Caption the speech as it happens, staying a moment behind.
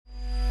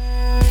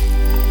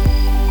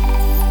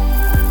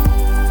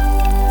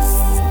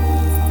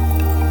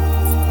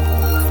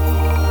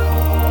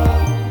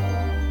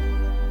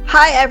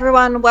Hi,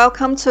 everyone.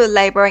 Welcome to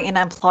Laboring in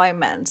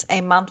Employment,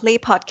 a monthly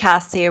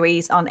podcast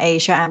series on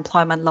Asia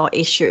employment law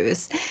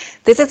issues.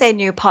 This is a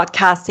new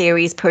podcast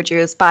series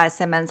produced by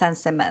Simmons &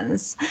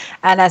 Simmons.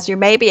 And as you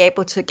may be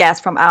able to guess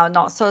from our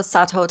not so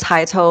subtle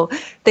title,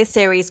 this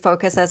series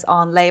focuses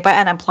on labor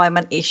and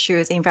employment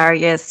issues in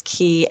various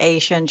key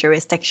Asian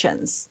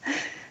jurisdictions.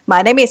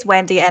 My name is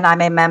Wendy, and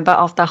I'm a member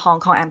of the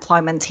Hong Kong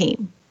employment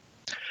team.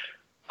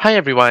 Hi,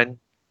 everyone.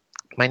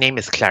 My name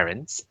is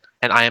Clarence,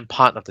 and I am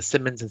part of the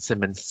Simmons &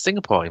 Simmons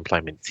Singapore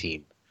employment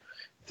team.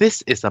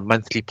 This is a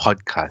monthly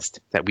podcast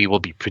that we will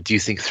be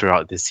producing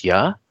throughout this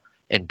year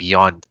and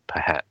beyond,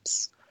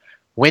 perhaps.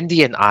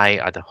 Wendy and I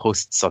are the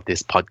hosts of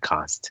this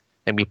podcast,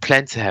 and we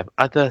plan to have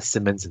other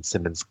Simmons &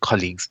 Simmons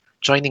colleagues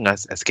joining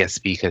us as guest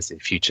speakers in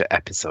future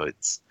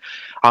episodes.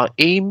 Our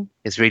aim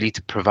is really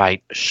to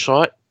provide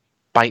short,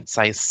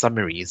 bite-sized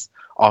summaries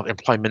of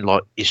employment law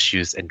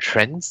issues and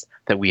trends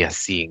that we are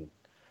seeing.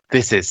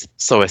 This is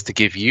so as to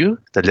give you,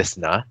 the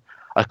listener,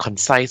 a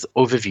concise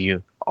overview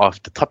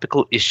of the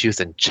topical issues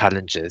and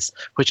challenges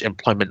which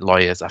employment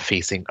lawyers are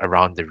facing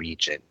around the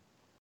region.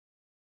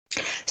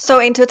 So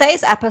in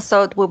today's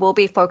episode, we will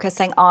be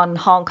focusing on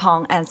Hong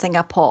Kong and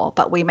Singapore,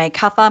 but we may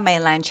cover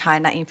mainland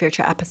China in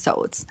future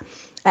episodes.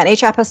 And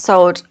each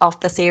episode of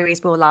the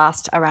series will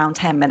last around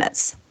 10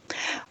 minutes.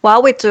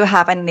 While we do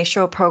have an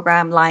initial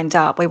program lined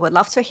up, we would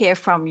love to hear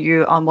from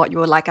you on what you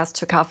would like us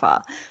to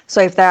cover. So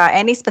if there are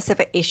any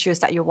specific issues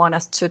that you want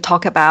us to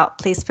talk about,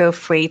 please feel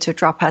free to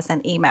drop us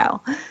an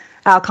email.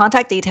 Our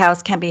contact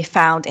details can be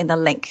found in the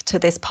link to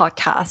this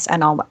podcast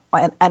and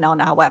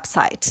on our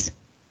website.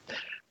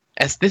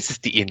 As this is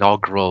the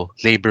inaugural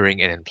Labouring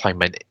in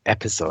Employment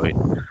episode,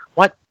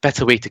 what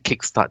better way to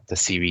kickstart the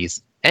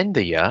series and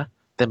the year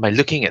than by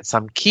looking at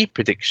some key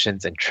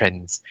predictions and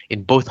trends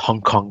in both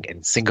Hong Kong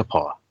and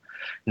Singapore?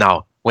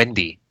 Now,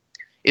 Wendy,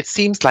 it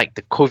seems like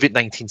the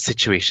COVID-19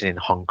 situation in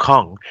Hong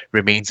Kong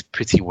remains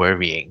pretty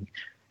worrying,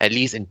 at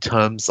least in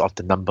terms of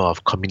the number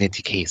of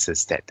community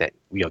cases that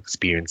we are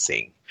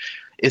experiencing.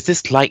 Is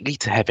this likely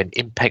to have an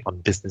impact on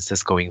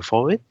businesses going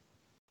forward?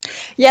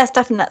 Yes,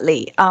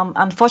 definitely.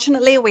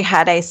 Unfortunately, we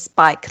had a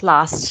spike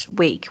last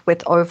week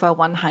with over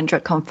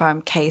 100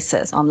 confirmed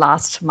cases on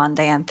last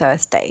Monday and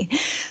Thursday.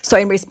 So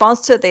in response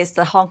to this,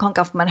 the Hong Kong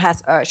government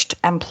has urged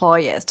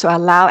employers to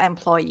allow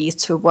employees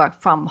to work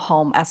from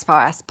home as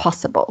far as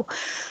possible.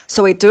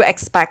 So we do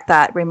expect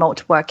that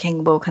remote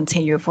working will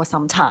continue for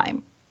some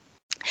time.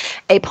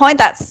 A point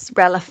that's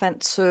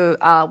relevant to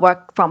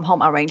work from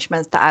home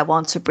arrangements that I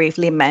want to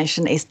briefly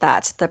mention is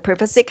that the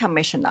Privacy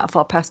Commissioner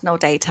for Personal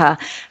Data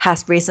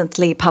has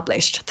recently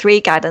published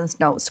 3 guidance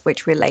notes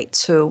which relate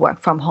to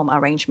work from home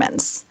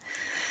arrangements.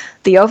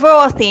 The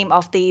overall theme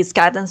of these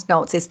guidance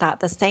notes is that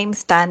the same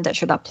standard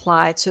should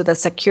apply to the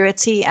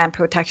security and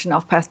protection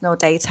of personal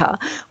data,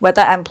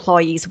 whether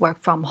employees work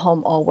from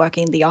home or work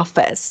in the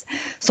office.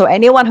 So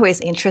anyone who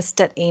is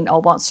interested in or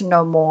wants to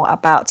know more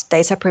about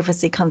data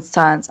privacy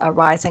concerns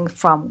arising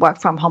from work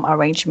from home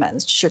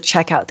arrangements should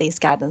check out these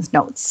guidance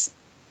notes.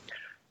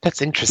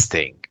 That's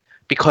interesting,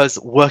 because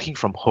working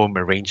from home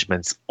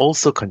arrangements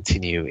also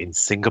continue in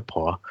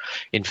Singapore.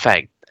 In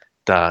fact,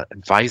 the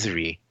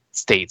advisory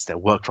states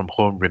that work from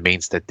home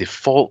remains the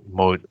default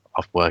mode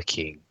of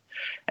working.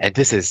 And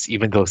this is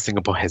even though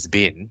Singapore has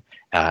been,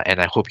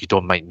 and I hope you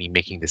don't mind me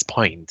making this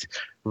point,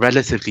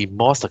 relatively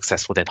more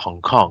successful than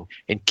Hong Kong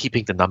in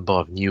keeping the number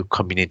of new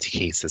community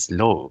cases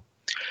low.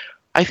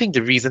 I think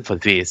the reason for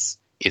this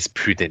is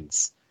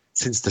prudence,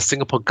 since the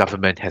Singapore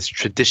government has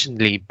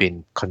traditionally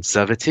been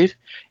conservative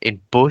in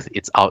both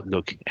its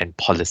outlook and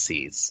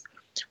policies.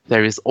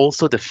 There is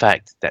also the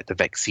fact that the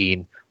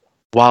vaccine,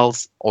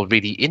 whilst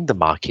already in the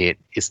market,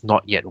 is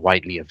not yet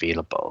widely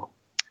available.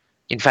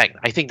 In fact,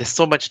 I think there's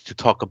so much to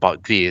talk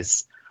about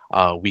this.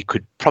 We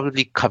could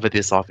probably cover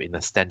this off in a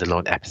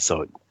standalone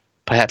episode.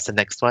 Perhaps the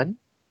next one?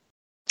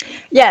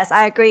 Yes,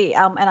 I agree.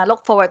 And I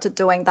look forward to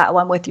doing that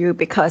one with you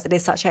because it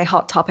is such a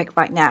hot topic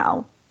right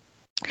now.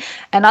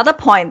 Another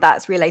point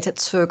that's related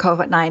to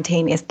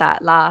COVID-19 is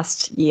that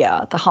last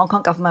year, the Hong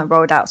Kong government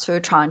rolled out 2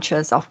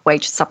 tranches of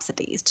wage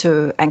subsidies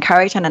to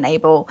encourage and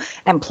enable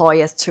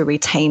employers to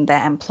retain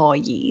their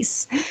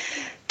employees.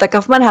 The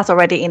government has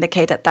already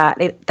indicated that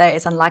there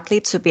is unlikely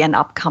to be an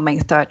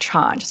upcoming 3rd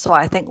tranche. So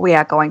I think we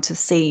are going to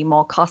see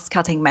more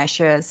cost-cutting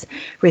measures,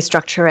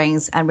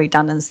 restructurings, and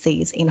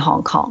redundancies in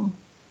Hong Kong.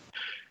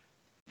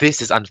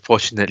 This is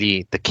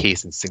unfortunately the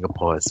case in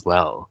Singapore as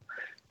well.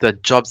 The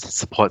Jobs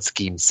Support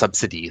Scheme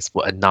subsidies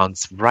were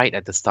announced right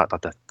at the start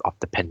of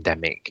the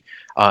pandemic.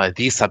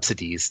 These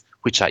subsidies,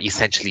 which are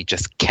essentially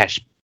just cash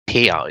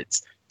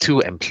payouts to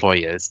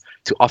employers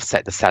to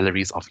offset the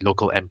salaries of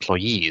local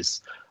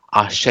employees,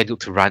 are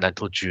scheduled to run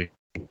until June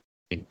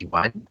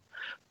 2021.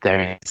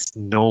 There is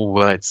no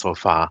word so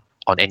far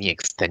on any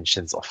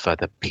extensions or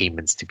further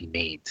payments to be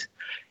made.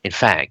 In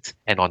fact,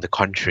 and on the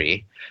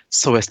contrary,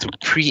 so as to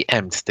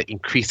preempt the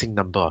increasing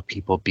number of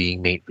people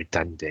being made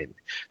redundant,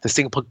 the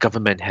Singapore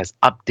government has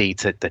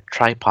updated the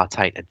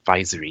tripartite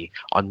advisory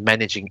on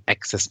managing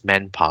excess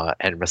manpower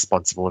and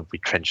responsible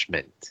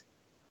retrenchment.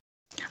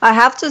 I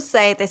have to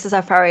say, this is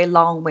a very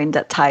long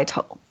winded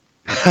title.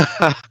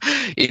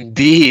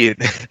 Indeed.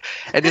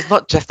 And it's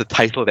not just the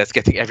title that's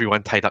getting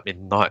everyone tied up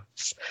in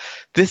knots.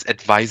 This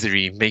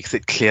advisory makes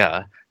it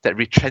clear that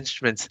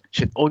retrenchments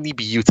should only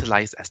be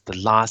utilized as the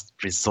last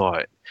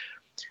resort.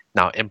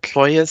 Now,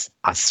 employers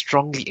are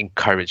strongly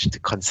encouraged to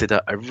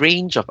consider a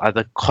range of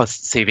other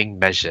cost saving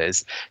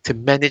measures to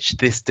manage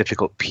this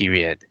difficult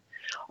period.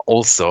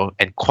 Also,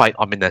 and quite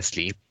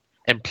ominously,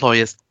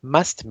 employers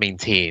must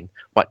maintain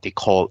what they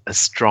call a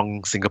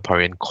strong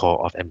Singaporean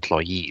core of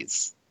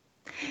employees.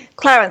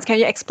 Clarence, can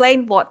you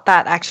explain what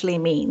that actually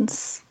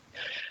means?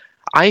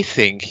 I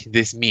think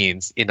this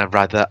means, in a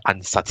rather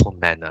unsubtle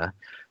manner,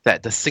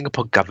 that the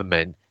Singapore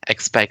government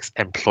expects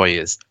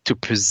employers to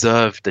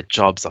preserve the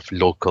jobs of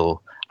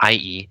local,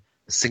 i.e.,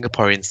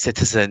 Singaporean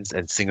citizens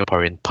and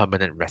Singaporean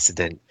permanent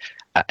resident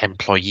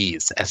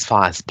employees as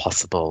far as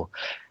possible,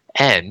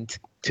 and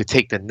to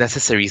take the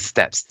necessary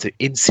steps to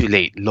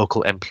insulate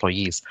local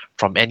employees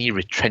from any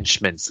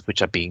retrenchments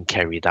which are being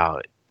carried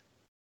out.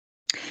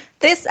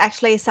 This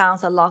actually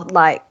sounds a lot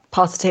like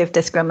positive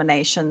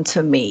discrimination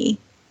to me.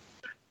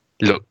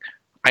 Look,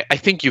 I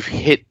think you've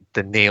hit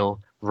the nail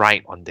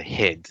right on the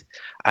head.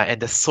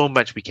 And there's so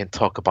much we can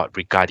talk about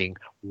regarding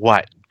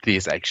what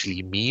this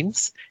actually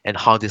means and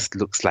how this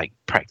looks like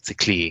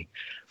practically,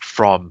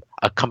 from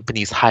a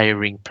company's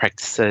hiring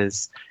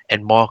practices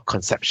and more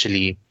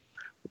conceptually,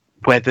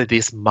 whether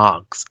this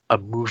marks a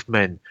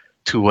movement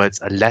towards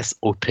a less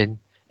open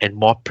and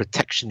more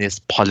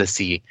protectionist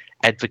policy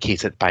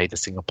advocated by the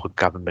Singapore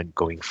government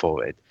going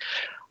forward.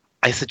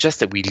 I suggest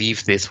that we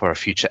leave this for a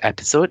future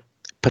episode,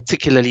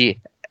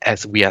 particularly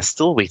as we are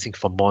still waiting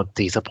for more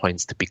data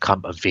points to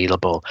become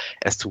available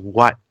as to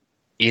what,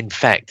 in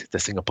fact, the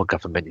Singapore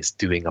government is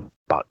doing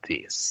about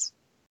this.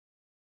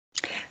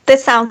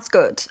 This sounds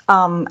good.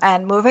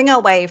 And moving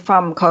away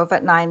from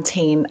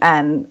COVID-19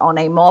 and on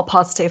a more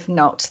positive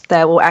note,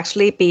 there will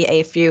actually be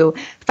a few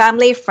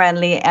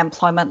family-friendly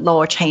employment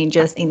law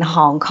changes in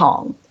Hong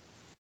Kong.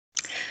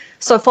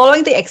 So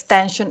following the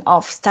extension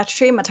of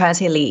statutory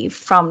maternity leave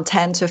from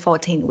 10 to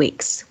 14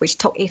 weeks, which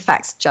took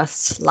effect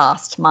just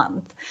last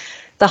month,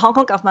 the Hong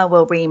Kong government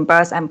will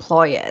reimburse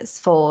employers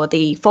for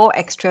the 4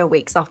 extra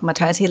weeks of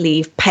maternity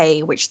leave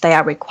pay which they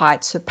are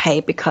required to pay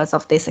because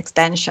of this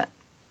extension.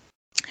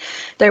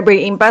 The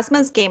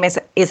reimbursement scheme is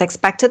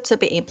expected to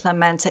be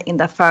implemented in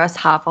the first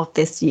half of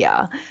this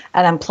year,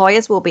 and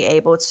employers will be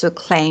able to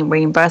claim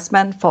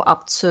reimbursement for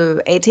up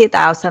to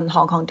 80,000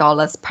 Hong Kong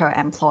dollars per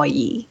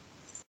employee.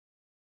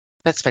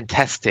 That's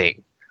fantastic.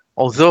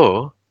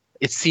 Although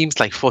it seems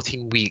like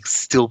 14 weeks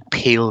still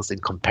pales in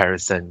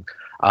comparison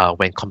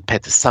when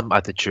compared to some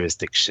other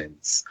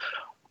jurisdictions.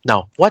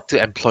 Now, what do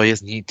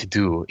employers need to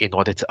do in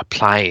order to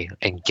apply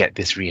and get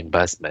this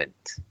reimbursement?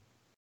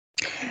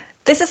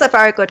 This is a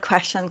very good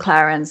question,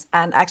 Clarence,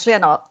 and actually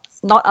not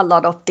a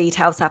lot of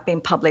details have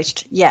been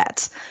published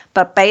yet.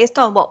 But based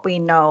on what we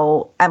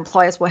know,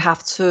 employers will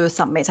have to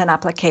submit an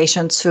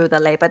application to the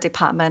Labour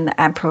Department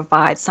and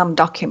provide some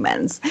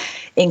documents,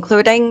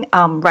 including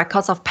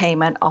records of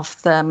payment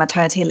of the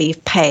maternity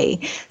leave pay,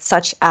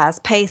 such as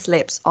pay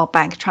slips or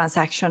bank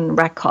transaction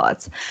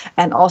records,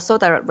 and also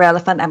the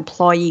relevant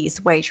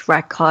employees' wage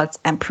records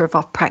and proof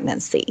of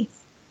pregnancy.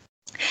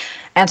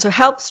 And to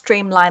help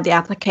streamline the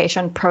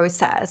application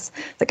process,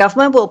 the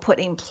government will put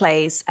in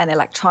place an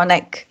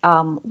electronic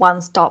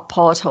one-stop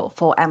portal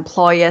for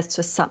employers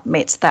to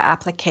submit their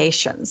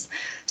applications.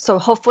 So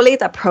hopefully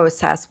the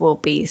process will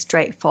be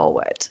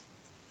straightforward.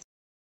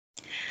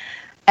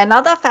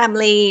 Another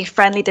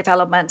family-friendly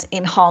development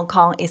in Hong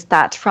Kong is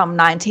that from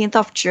 19th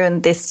of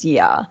June this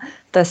year,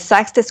 the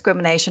Sex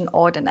Discrimination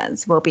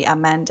Ordinance will be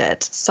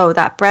amended so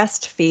that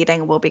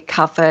breastfeeding will be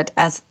covered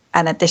as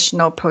an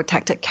additional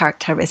protected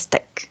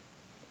characteristic.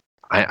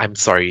 I'm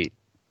sorry,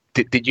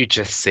 did you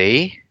just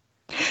say?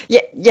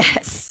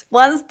 Yes.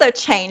 Once the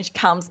change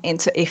comes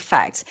into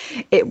effect,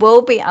 it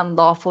will be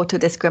unlawful to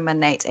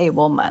discriminate a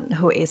woman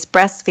who is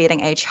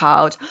breastfeeding a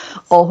child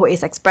or who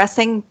is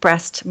expressing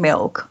breast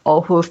milk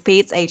or who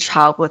feeds a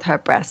child with her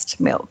breast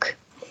milk.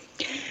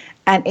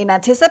 And in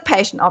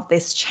anticipation of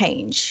this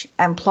change,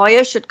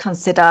 employers should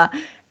consider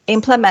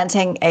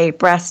implementing a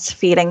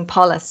breastfeeding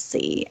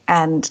policy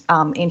and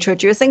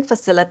introducing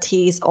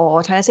facilities or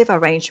alternative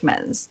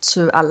arrangements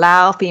to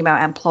allow female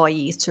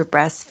employees to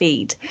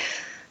breastfeed,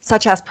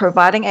 such as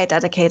providing a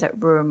dedicated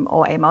room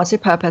or a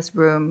multi-purpose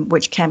room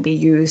which can be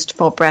used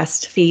for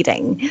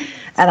breastfeeding,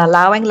 and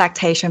allowing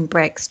lactation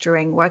breaks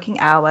during working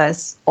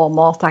hours or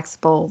more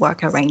flexible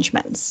work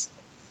arrangements.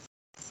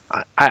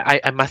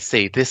 I must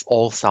say, this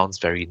all sounds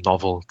very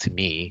novel to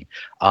me,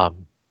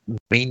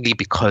 mainly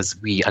because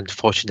we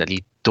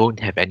unfortunately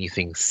don't have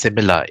anything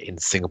similar in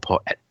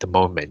Singapore at the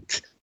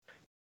moment.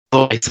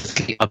 So I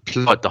certainly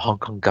applaud the Hong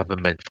Kong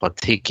government for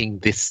taking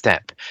this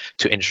step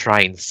to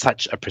enshrine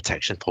such a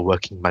protection for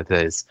working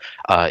mothers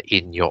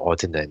in your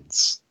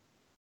ordinance.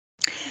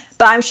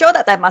 But I'm sure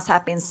that there must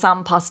have been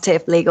some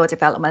positive legal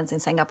developments in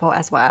Singapore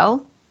as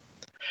well.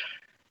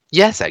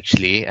 Yes,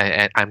 actually,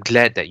 and I'm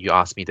glad that you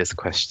asked me this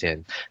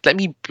question. Let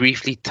me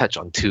briefly touch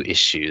on two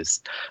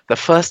issues. The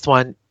first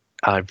one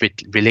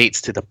relates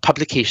to the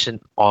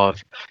publication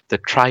of the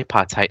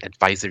Tripartite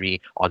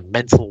Advisory on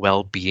Mental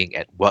Well-being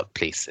at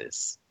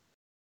Workplaces.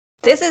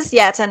 This is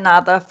yet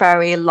another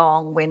very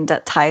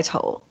long-winded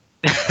title.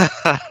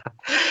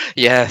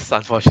 Yes,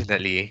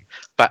 unfortunately.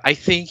 But I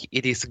think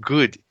it is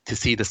good to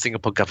see the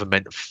Singapore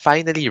government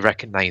finally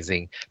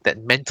recognizing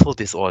that mental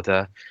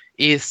disorder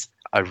is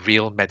a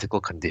real medical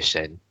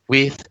condition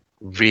with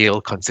real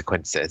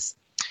consequences,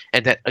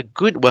 and that a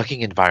good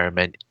working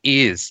environment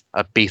is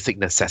a basic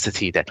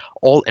necessity that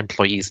all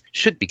employees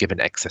should be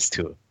given access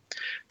to.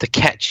 The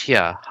catch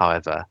here,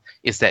 however,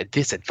 is that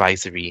this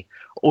advisory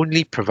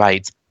only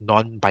provides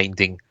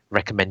non-binding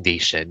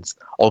recommendations,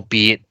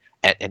 albeit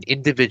at an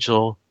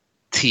individual,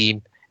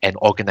 team, and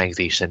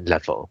organization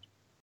level.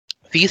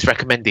 These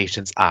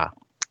recommendations are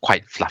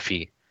quite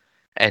fluffy,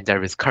 and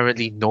there is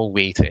currently no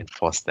way to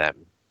enforce them.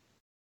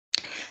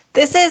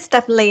 This is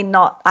definitely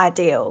not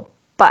ideal,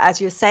 but as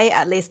you say,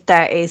 at least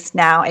there is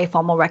now a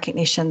formal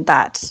recognition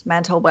that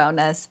mental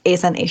wellness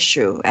is an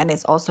issue and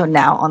is also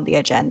now on the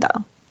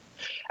agenda.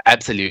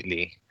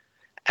 Absolutely.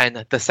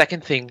 And the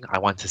second thing I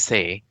want to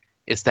say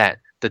is that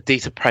the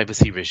data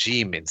privacy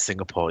regime in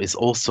Singapore is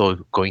also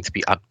going to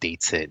be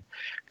updated.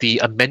 The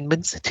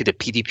amendments to the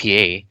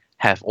PDPA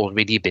have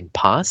already been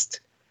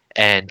passed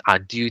and are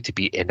due to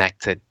be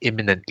enacted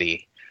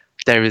imminently.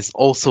 There is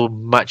also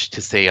much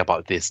to say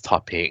about this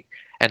topic,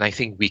 and I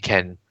think we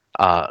can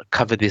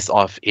cover this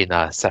off in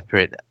a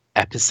separate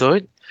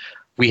episode.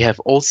 We have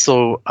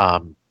also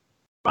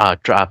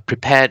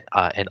prepared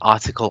an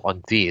article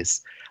on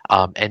this,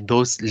 and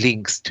those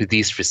links to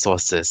these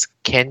resources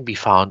can be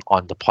found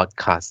on the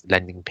podcast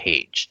landing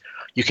page.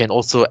 You can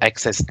also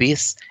access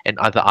this and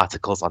other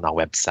articles on our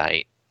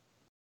website.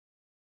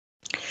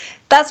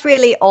 That's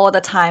really all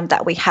the time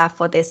that we have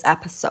for this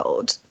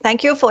episode.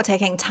 Thank you for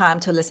taking time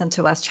to listen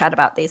to us chat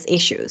about these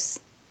issues.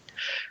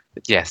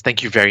 Yes,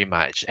 thank you very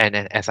much. And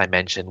as I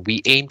mentioned,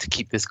 we aim to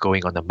keep this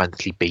going on a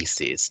monthly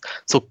basis.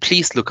 So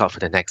please look out for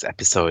the next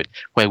episode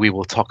where we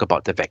will talk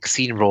about the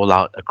vaccine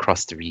rollout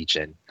across the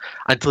region.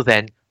 Until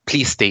then,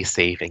 please stay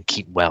safe and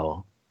keep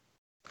well.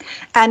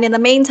 And in the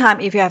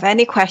meantime, if you have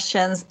any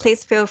questions,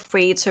 please feel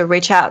free to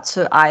reach out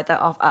to either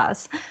of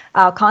us.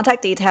 Our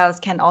contact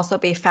details can also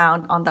be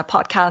found on the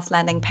podcast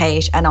landing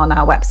page and on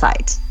our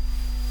website.